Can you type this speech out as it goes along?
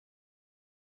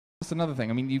That's another thing.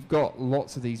 I mean, you've got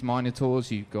lots of these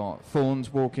minotaurs, you've got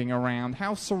fawns walking around.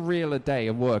 How surreal a day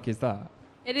of work is that?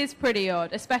 It is pretty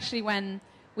odd, especially when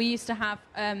we used to have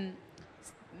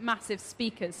massive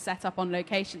speakers set up on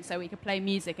location so we could play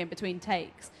music in between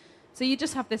takes. So you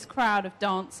just have this crowd of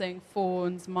dancing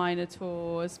fawns,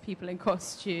 minotaurs, people in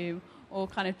costume, all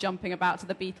kind of jumping about to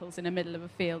the Beatles in the middle of a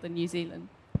field in New Zealand.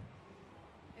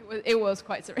 It was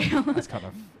quite surreal. That's kind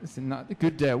of it's a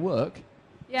good day of work.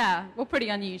 Yeah, well, pretty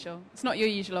unusual. It's not your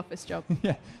usual office job.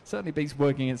 Yeah, certainly beats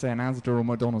working at, say, an Asda or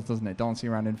McDonald's, doesn't it? Dancing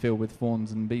around in field with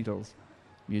fawns and Beatles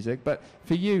music. But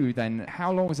for you, then, how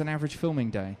long was an average filming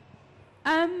day?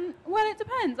 Well, it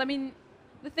depends. I mean,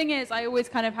 the thing is, I always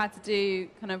kind of had to do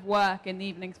kind of work in the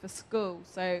evenings for school.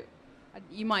 So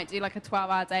you might do like a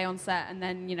 12-hour day on set and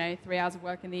then, 3 hours of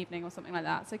work in the evening or something like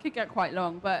that. So it could get quite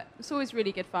long, but it's always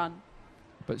really good fun.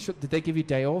 But did they give you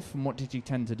day off? And what did you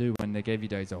tend to do when they gave you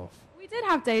days off? We did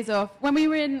have days off. When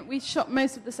we shot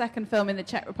most of the second film in the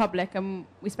Czech Republic, and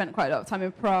we spent quite a lot of time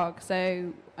in Prague.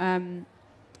 So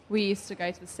we used to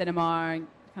go to the cinema and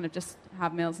kind of just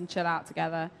have meals and chill out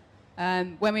together.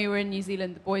 When we were in New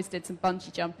Zealand, the boys did some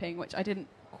bungee jumping, which I didn't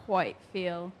quite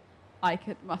feel I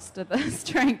could muster the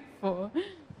strength for.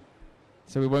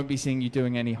 So we won't be seeing you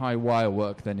doing any high wire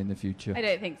work then in the future? I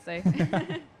don't think so.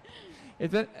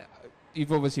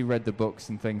 You've obviously read the books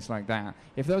and things like that.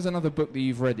 If there was another book that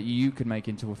you've read that you could make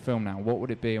into a film now, what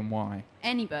would it be and why?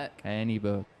 Any book. Any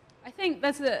book. I think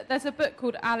there's a book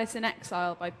called Alice in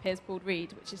Exile by Piers Paul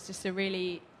Reed, which is just a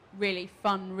really, really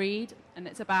fun read, and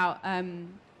it's about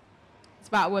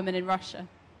a woman in Russia.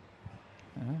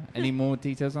 Any more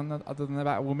details on that other than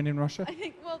about a woman in Russia? I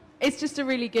think, well, it's just a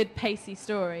really good, pacey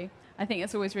story. I think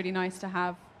it's always really nice to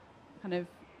have kind of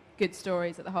good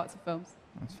stories at the hearts of films.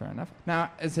 That's fair enough. Now,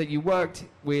 as I said, you worked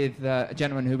with a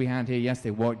gentleman who we had here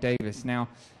yesterday, Warwick Davis. Now,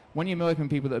 when you're working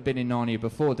with people that have been in Narnia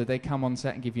before, did they come on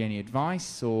set and give you any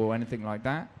advice or anything like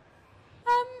that?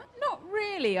 Not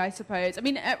really, I suppose. I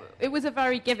mean, it was a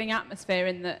very giving atmosphere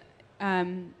in that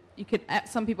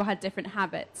some people had different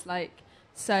habits. Like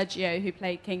Sergio, who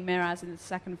played King Miraz in the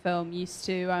second film, used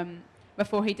to,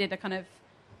 before he did a kind of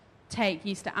take,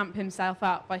 used to amp himself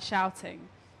up by shouting.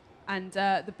 And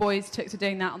the boys took to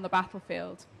doing that on the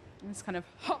battlefield. It's kind of,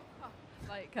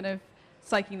 like kind of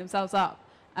psyching themselves up.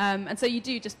 And so you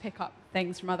do just pick up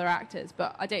things from other actors,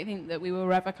 but I don't think that we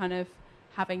were ever kind of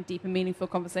having deep and meaningful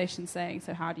conversations saying,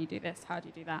 so how do you do this, how do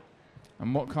you do that?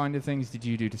 And what kind of things did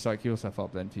you do to psych yourself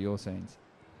up then for your scenes?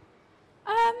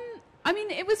 I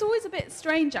mean, it was always a bit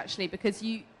strange, actually, because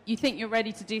you think you're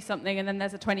ready to do something and then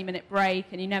there's a 20-minute break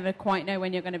and you never quite know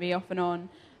when you're going to be off and on.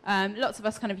 Lots of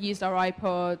us kind of used our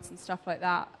iPods and stuff like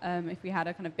that if we had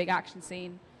a kind of big action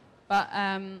scene. But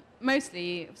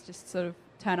mostly it was just sort of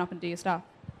turn up and do your stuff.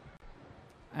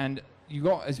 And you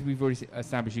got, as we've already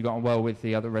established, you got on well with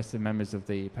the other rest of the members of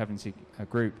the Pevensey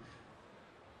group.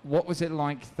 What was it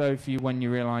like, though, for you when you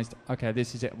realised, okay,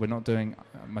 this is it, we're not doing,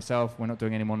 we're not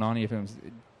doing any more Narnia films?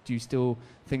 Do you still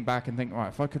think back and think, right,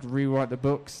 if I could rewrite the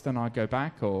books, then I'd go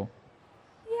back, or...?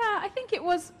 Yeah, I think it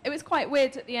was quite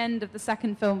weird at the end of the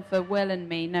second film for Will and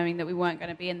me, knowing that we weren't going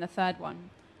to be in the third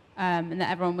one, and that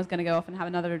everyone was going to go off and have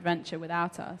another adventure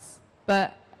without us.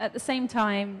 But at the same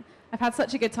time, I've had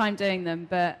such a good time doing them,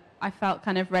 but I felt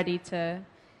kind of ready to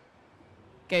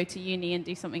go to uni and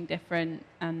do something different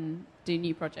and do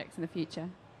new projects in the future.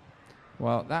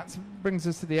 Well, that brings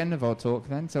us to the end of our talk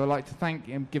then. So I'd like to thank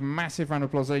and give a massive round of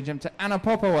applause, ladies and gentlemen, to Anna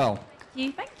Popplewell.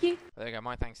 Thank you. There you go.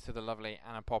 My thanks to the lovely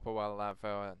Anna Popplewell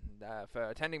for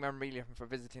attending Memorabilia and for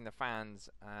visiting the fans,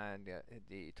 and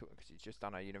because she's just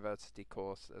done a university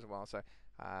course as well. So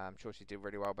I'm sure she did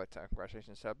really well. But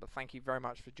congratulations to her. But thank you very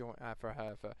much for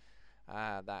her for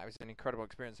that. It was an incredible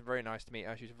experience. Very nice to meet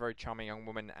her. She's a very charming young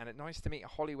woman, and it's nice to meet a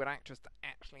Hollywood actress that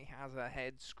actually has her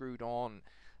head screwed on.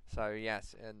 So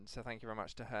yes, and so thank you very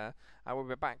much to her. We'll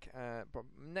be back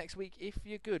next week if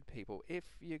you're good, people. If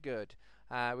you're good,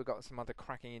 we've got some other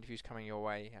cracking interviews coming your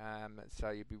way. So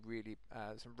you'll be really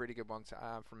some really good ones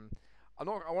from. I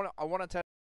want to tell.